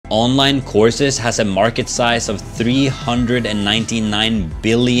online courses has a market size of $399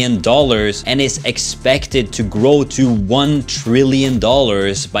 billion and is expected to grow to $1 trillion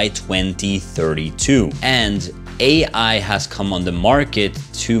by 2032. And AI has come on the market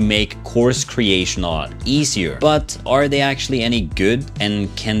to make course creation a lot easier. But are they actually any good?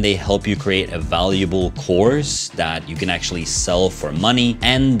 And can they help you create a valuable course that you can actually sell for money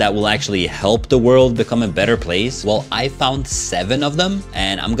and that will actually help the world become a better place? Well, I found 7 of them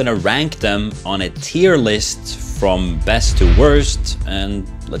and I'm gonna rank them on a tier list from best to worst, and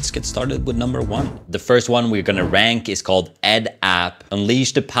let's get started with number 1. The first one we're gonna rank is called EdApp.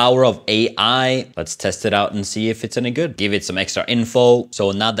 Unleash the power of AI. Let's test it out and see if it's any good. Give it some extra info. So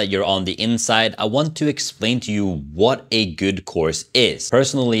now that you're on the inside, I want to explain to you what a good course is.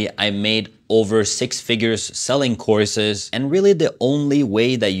 Personally, I made over 6 figures selling courses, and really the only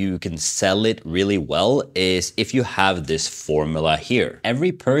way that you can sell it really well is if you have this formula here.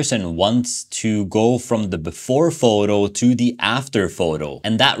 Every person wants to go from the before photo to the after photo,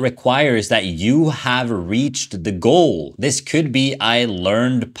 and that requires that you have reached the goal. This could be I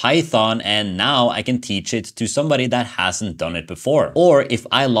learned Python and now I can teach it to somebody that hasn't done it before. Or if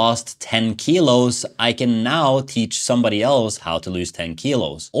I lost 10 kilos, I can now teach somebody else how to lose 10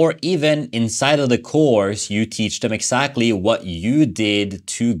 kilos. Or even inside of the course, you teach them exactly what you did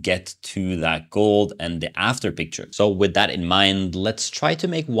to get to that goal and the after picture. So with that in mind, let's try to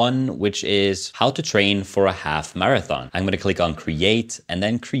make one which is how to train for a half marathon. I'm going to click on create and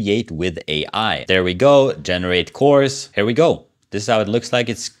then create with AI. There we go. Generate course. Here we go. This is how it looks like.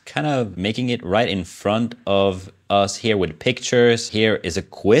 It's kind of making it right in front of us here with pictures. Here is a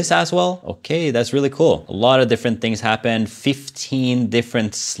quiz as well. Okay, that's really cool. A lot of different things happen. 15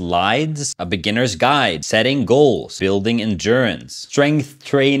 different slides, a beginner's guide, setting goals, building endurance, strength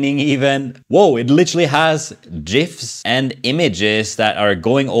training even. Whoa, it literally has GIFs and images that are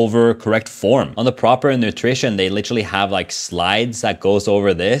going over correct form. On the proper nutrition, they literally have like slides that goes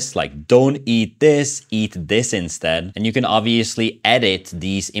over this, like don't eat this, eat this instead. And you can obviously edit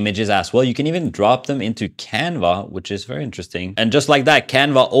these images as well. You can even drop them into Canva, which is very interesting. And just like that,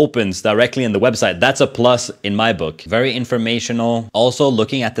 Canva opens directly in the website. That's a plus in my book. Very informational. Also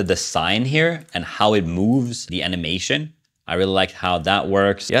looking at the design here and how it moves, the animation. I really liked how that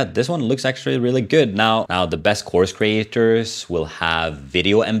works. Yeah, this one looks actually really good. Now the best course creators will have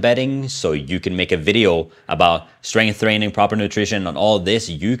video embedding. So you can make a video about strength training, proper nutrition, and all this.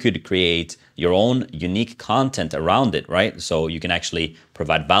 You could create your own unique content around it, right? So you can actually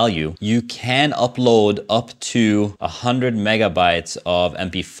provide value. You can upload up to 100 megabytes of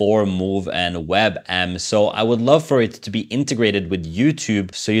MP4, Move, and WebM. So I would love for it to be integrated with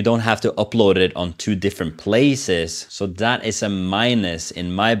YouTube so you don't have to upload it on 2 different places. So that is a minus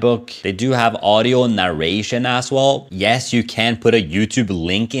in my book. They do have audio narration as well. Yes, you can put a YouTube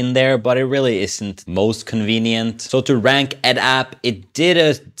link in there, but it really isn't most convenient. So to rank EdApp, it did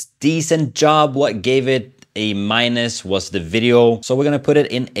a decent job. What gave it a minus was the video. So we're gonna put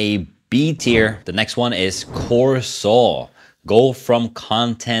it in a B tier. The next one is Courseau. Go from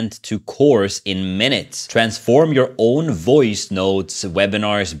content to course in minutes. Transform your own voice notes,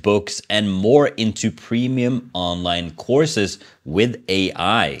 webinars, books, and more into premium online courses with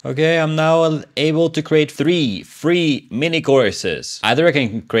AI. Okay, I'm now able to create 3 free mini courses. Either I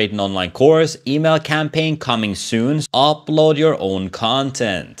can create an online course, email campaign coming soon, upload your own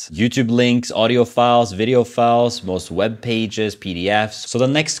content, YouTube links, audio files, video files, most web pages, PDFs. So the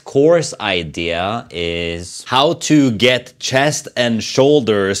next course idea is how to get chest and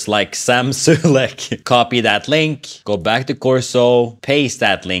shoulders like Sam Sulek. Copy that link, go back to Courseau, paste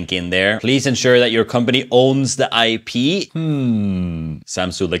that link in there. Please ensure that your company owns the IP. Sam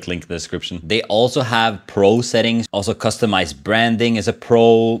Sulek link in the description. They also have pro settings, also customized branding as a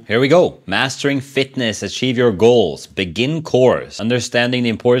pro. Here we go. Mastering fitness, achieve your goals. Begin course. Understanding the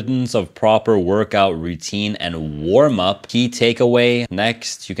importance of proper workout routine and warm up. Key takeaway.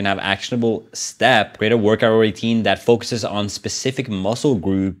 Next, you can have actionable step. Create a workout routine that focuses on specific muscle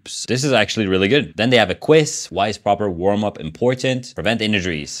groups. This is actually really good. Then they have a quiz. Why is proper warm up important? Prevent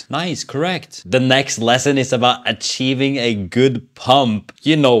injuries. Nice, correct. The next lesson is about achieving a good pump.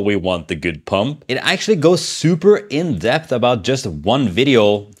 You know we want the good pump. It actually goes super in depth about just one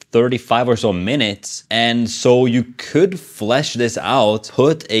video, 35 or so minutes. And so you could flesh this out,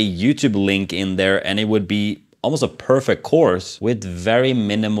 put a YouTube link in there, and it would be almost a perfect course with very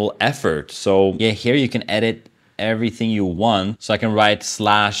minimal effort. So yeah, here you can edit everything you want. So I can write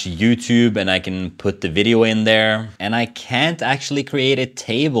 /YouTube and I can put the video in there, and I can't actually create a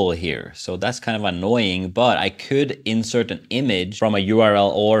table here. So that's kind of annoying, but I could insert an image from a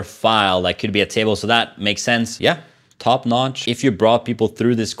URL or file that could be a table. So that makes sense. Yeah. top notch. If you brought people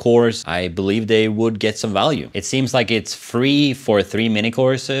through this course, I believe they would get some value. It seems like it's free for 3 mini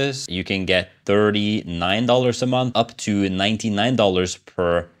courses. You can get $39 a month up to $99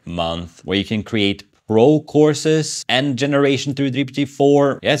 per month, where you can create pro courses and generation through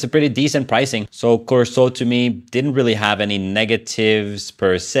GPT-4. Yeah, it's a pretty decent pricing. So Courseau to me didn't really have any negatives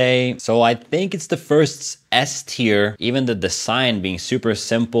per se. So I think it's the first S tier, even the design being super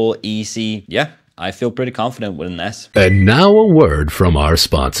simple, easy. Yeah, I feel pretty confident with an S. And now a word from our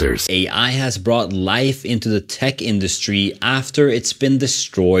sponsors. AI has brought life into the tech industry after it's been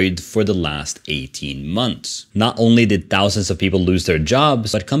destroyed for the last 18 months. Not only did thousands of people lose their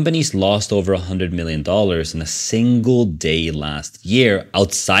jobs, but companies lost over $100 million in a single day last year.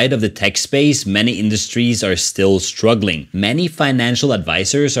 Outside of the tech space, many industries are still struggling. Many financial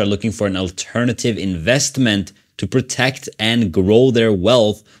advisors are looking for an alternative investment to protect and grow their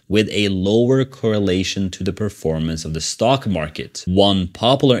wealth with a lower correlation to the performance of the stock market. One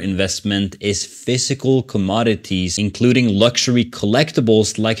popular investment is physical commodities, including luxury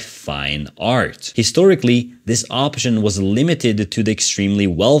collectibles like fine art. Historically, this option was limited to the extremely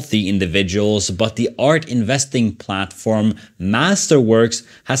wealthy individuals, but the art investing platform Masterworks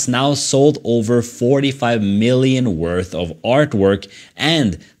has now sold over 45 million worth of artwork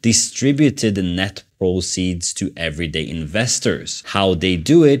and distributed the net proceeds to everyday investors. How they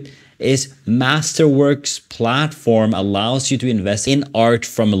do it is Masterworks platform allows you to invest in art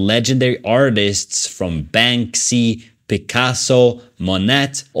from legendary artists from Banksy, Picasso,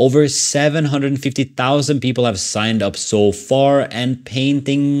 Monet. Over 750,000 people have signed up so far, and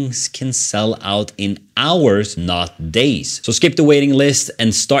paintings can sell out in hours, not days. So skip the waiting list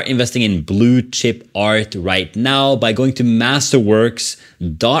and start investing in blue chip art right now by going to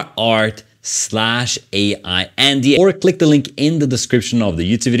masterworks.art/AI or click the link in the description of the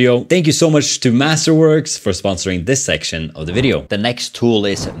YouTube video. Thank you so much to Masterworks for sponsoring this section of the video. The next tool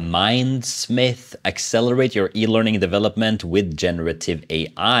is Mindsmith. Accelerate your e-learning development with generative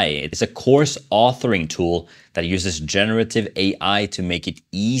AI. It's a course authoring tool that uses generative AI to make it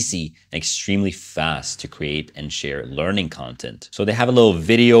easy and extremely fast to create and share learning content. So they have a little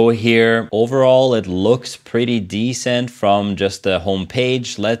video here. Overall, it looks pretty decent from just the home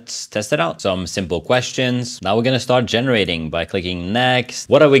page. Let's test it out. Some simple questions. Now we're gonna start generating by clicking next.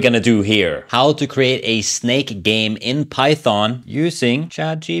 What are we gonna do here? How to create a snake game in Python using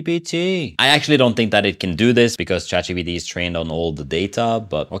ChatGPT. I actually don't think that it can do this because ChatGPT is trained on all the data,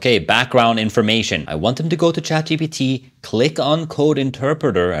 but okay, background information. I want them to go to ChatGPT, click on code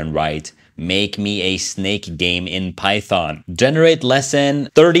interpreter and write, make me a snake game in Python. Generate lesson,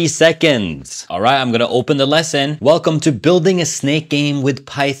 30 seconds. All right, I'm gonna open the lesson. Welcome to building a snake game with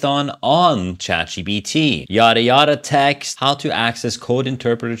Python on ChatGPT. Yada yada text, how to access code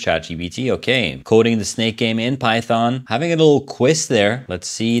interpreter ChatGPT. Okay, coding the snake game in Python. Having a little quiz there. Let's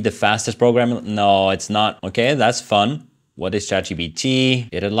see the fastest program. No, it's not. Okay, that's fun. What is ChatGPT?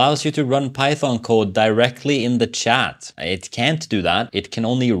 It allows you to run Python code directly in the chat. It can't do that. It can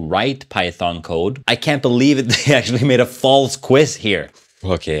only write Python code. I can't believe it. They actually made a false quiz here.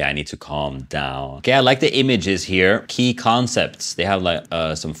 Okay, I need to calm down. Okay, I like the images here. Key concepts. They have like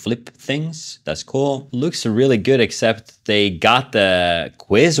some flip things. That's cool. Looks really good, except they got the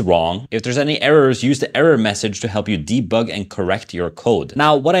quiz wrong. If there's any errors, use the error message to help you debug and correct your code.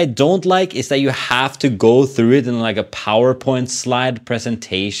 Now, what I don't like is that you have to go through it in like a PowerPoint slide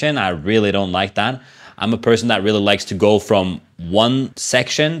presentation. I really don't like that. I'm a person that really likes to go from one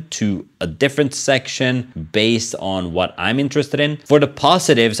section to a different section based on what I'm interested in. For the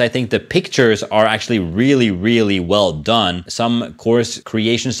positives, I think the pictures are actually really, really well done. Some course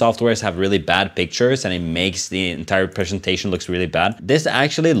creation softwares have really bad pictures and it makes the entire presentation looks really bad. This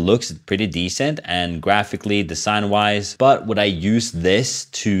actually looks pretty decent and graphically, design-wise, but would I use this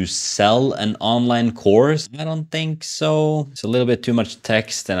to sell an online course? I don't think so. It's a little bit too much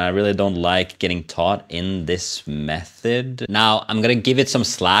text and I really don't like getting taught in this method. Now, I'm gonna give it some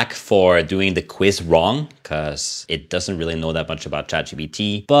slack for doing the quiz wrong because it doesn't really know that much about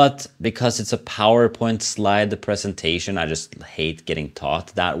ChatGPT, but because it's a PowerPoint slide presentation, I just hate getting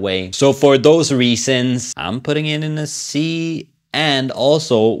taught that way. So for those reasons, I'm putting it in a C, and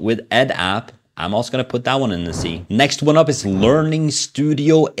also with EdApp, I'm also going to put that one in the C. Next one up is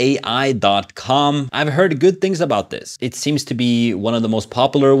LearningStudioAI.com. I've heard good things about this. It seems to be one of the most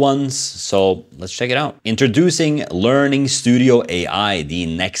popular ones, so let's check it out. Introducing LearningStudioAI, the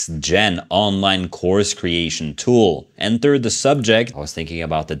next-gen online course creation tool. Enter the subject. I was thinking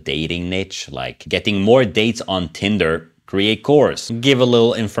about the dating niche, like getting more dates on Tinder. Create course. Give a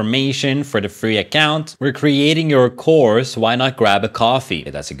little information for the free account. We're creating your course. Why not grab a coffee?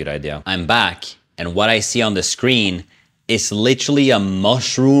 That's a good idea. I'm back. And what I see on the screen is literally a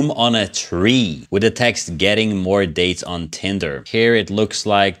mushroom on a tree with the text getting more dates on Tinder. Here it looks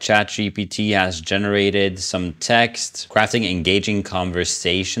like ChatGPT has generated some text, crafting engaging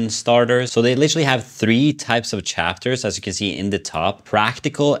conversation starters. So they literally have 3 types of chapters, as you can see in the top.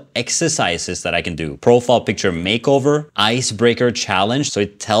 Practical exercises that I can do. Profile picture makeover, icebreaker challenge. So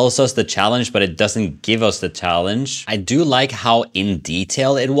it tells us the challenge, but it doesn't give us the challenge. I do like how in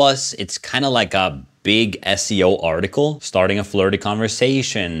detail it was. It's kind of like a big SEO article, starting a flirty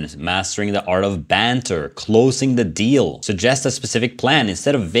conversation, mastering the art of banter, closing the deal, suggest a specific plan.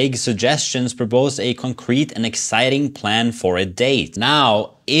 Instead of vague suggestions, propose a concrete and exciting plan for a date.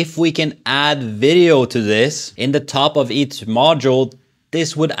 Now, if we can add video to this in the top of each module,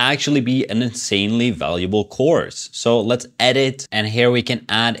 this would actually be an insanely valuable course. So let's edit, and here we can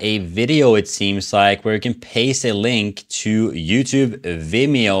add a video, it seems like, where we can paste a link to YouTube,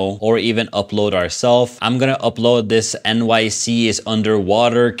 Vimeo, or even upload ourselves. I'm gonna upload this NYC is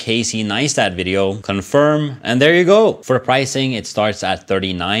underwater Casey Neistat video, confirm, and there you go. For pricing, it starts at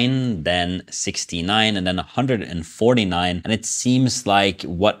 $39, then $69, and then $149. And it seems like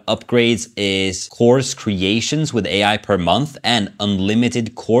what upgrades is course creations with AI per month and unlimited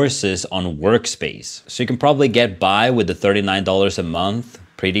courses on Workspace. So you can probably get by with the $39 a month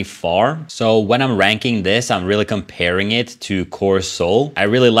pretty far. So when I'm ranking this, I'm really comparing it to Courseau. I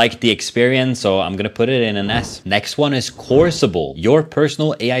really like the experience, so I'm gonna put it in an S. Next one is Coursable, your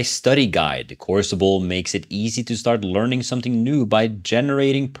personal AI study guide. Coursable makes it easy to start learning something new by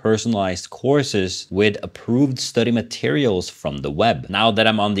generating personalized courses with approved study materials from the web. Now that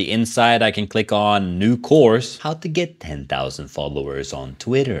I'm on the inside, I can click on new course, how to get 10,000 followers on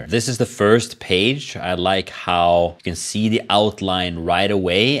Twitter. This is the first page. I like how you can see the outline right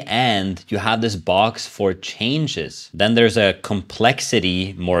away, and you have this box for changes. Then there's a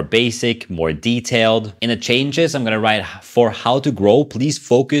complexity, more basic, more detailed. In the changes, I'm gonna write, for how to grow, please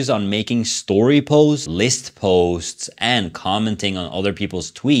focus on making story posts, list posts, and commenting on other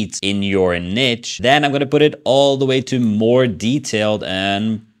people's tweets in your niche. Then I'm gonna put it all the way to more detailed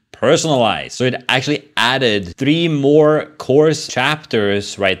and personalized. So it actually added 3 more course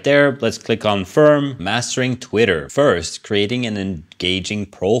chapters right there. Let's click confirm. Mastering Twitter. First, creating an engaging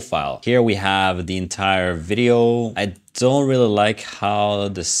profile. Here we have the entire video. I don't really like how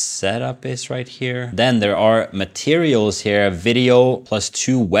the setup is right here. Then there are materials here, video plus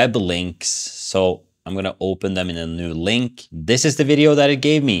 2 web links. So I'm gonna open them in a new link. This is the video that it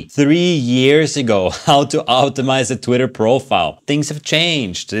gave me 3 years ago, how to optimize a Twitter profile. Things have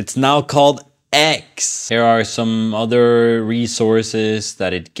changed. It's now called X. Here are some other resources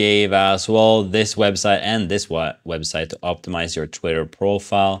that it gave as well. This website and this website to optimize your Twitter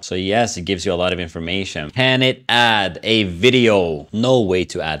profile. So yes, it gives you a lot of information. Can it add a video? No way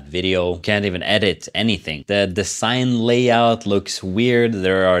to add video. Can't even edit anything. The design layout looks weird.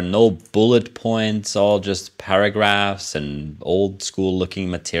 There are no bullet points, all just paragraphs and old school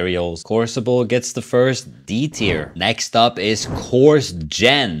looking materials. Coursable gets the first D tier. Next up is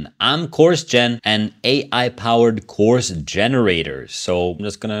Coursegen. I'm Coursegen, an AI-powered course generator. So I'm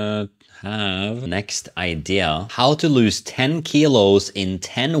just gonna have next idea, how to lose 10 kilos in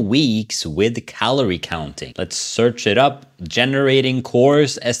 10 weeks with calorie counting. Let's search it up. Generating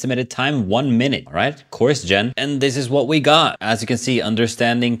course, estimated time 1 minute. All right, Coursegen, and this is what we got. As you can see,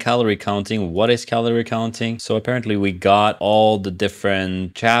 understanding calorie counting. What is calorie counting? So apparently we got all the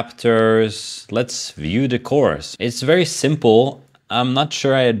different chapters. Let's view the course. It's very simple. I'm not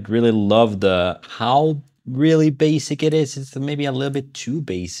sure I'd really love the how really basic it is. It's maybe a little bit too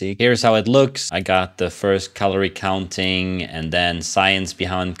basic. Here's how it looks. I got the first calorie counting and then science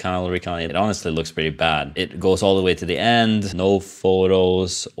behind calorie counting. It honestly looks pretty bad. It goes all the way to the end. No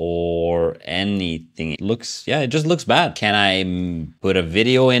photos or anything. It looks, yeah, it just looks bad. Can I put a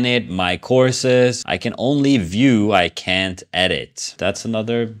video in it? My courses. I can only view, I can't edit. That's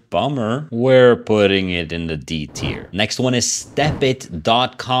another bummer. We're putting it in the D tier. Next one is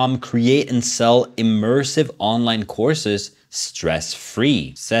Steppit.com. Create and sell immersive online courses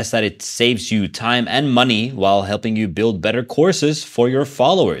stress-free. Says that it saves you time and money while helping you build better courses for your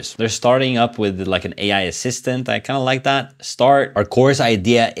followers. They're starting up with like an AI assistant. I kind of like that. Start. Our course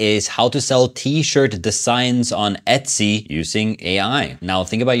idea is how to sell t-shirt designs on Etsy using AI. Now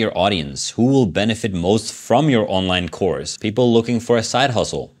think about your audience. Who will benefit most from your online course? People looking for a side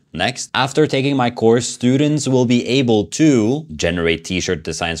hustle. Next, after taking my course, students will be able to generate t-shirt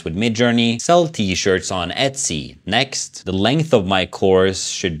designs with Midjourney, sell t-shirts on Etsy. Next, the length of my course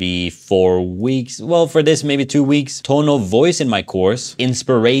should be 4 weeks. Well, for this, maybe 2 weeks. Tone of voice in my course,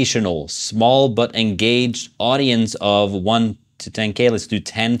 inspirational, small but engaged audience of 1 to 10K. Let's do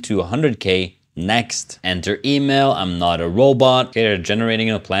 10 to 100K. Next, enter email. I'm not a robot. Okay, they're generating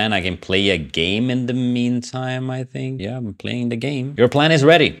a plan. I can play a game in the meantime, I think. Yeah, I'm playing the game. Your plan is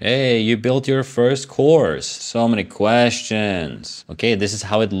ready. Hey, you built your first course. So many questions. Okay, this is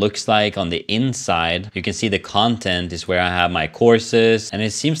how it looks like on the inside. You can see the content is where I have my courses. And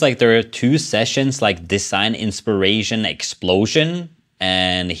it seems like there are 2 sessions like design, inspiration, explosion.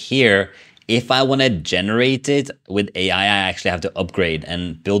 And here, if I want to generate it with AI, I actually have to upgrade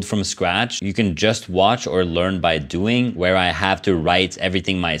and build from scratch. You can just watch or learn by doing, where I have to write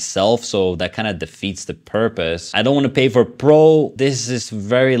everything myself. So that kind of defeats the purpose. I don't want to pay for Pro. This is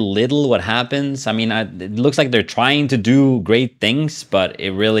very little what happens. I mean, it looks like they're trying to do great things, but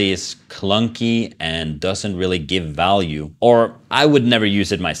it really is clunky and doesn't really give value. Or I would never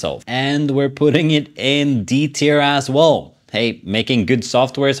use it myself. And we're putting it in D tier as well. Hey, making good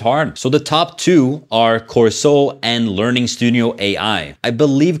software is hard. So the top 2 are Courseau and LearningStudioAI. I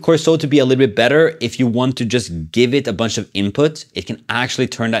believe Courseau to be a little bit better if you want to just give it a bunch of input. It can actually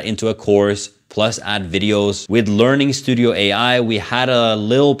turn that into a course, plus add videos. With LearningStudioAI, we had a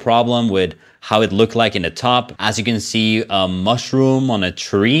little problem with how it looked like in the top. As you can see, a mushroom on a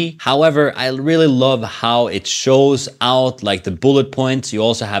tree. However, I really love how it shows out like the bullet points. You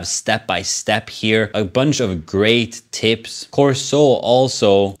also have step-by-step here, a bunch of great tips. Courseau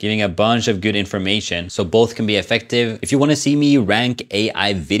also giving a bunch of good information, so both can be effective. If you want to see me rank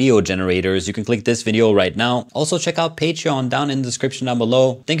AI video generators, you can click this video right now. Also check out Patreon down in the description down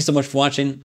below. Thank you so much for watching.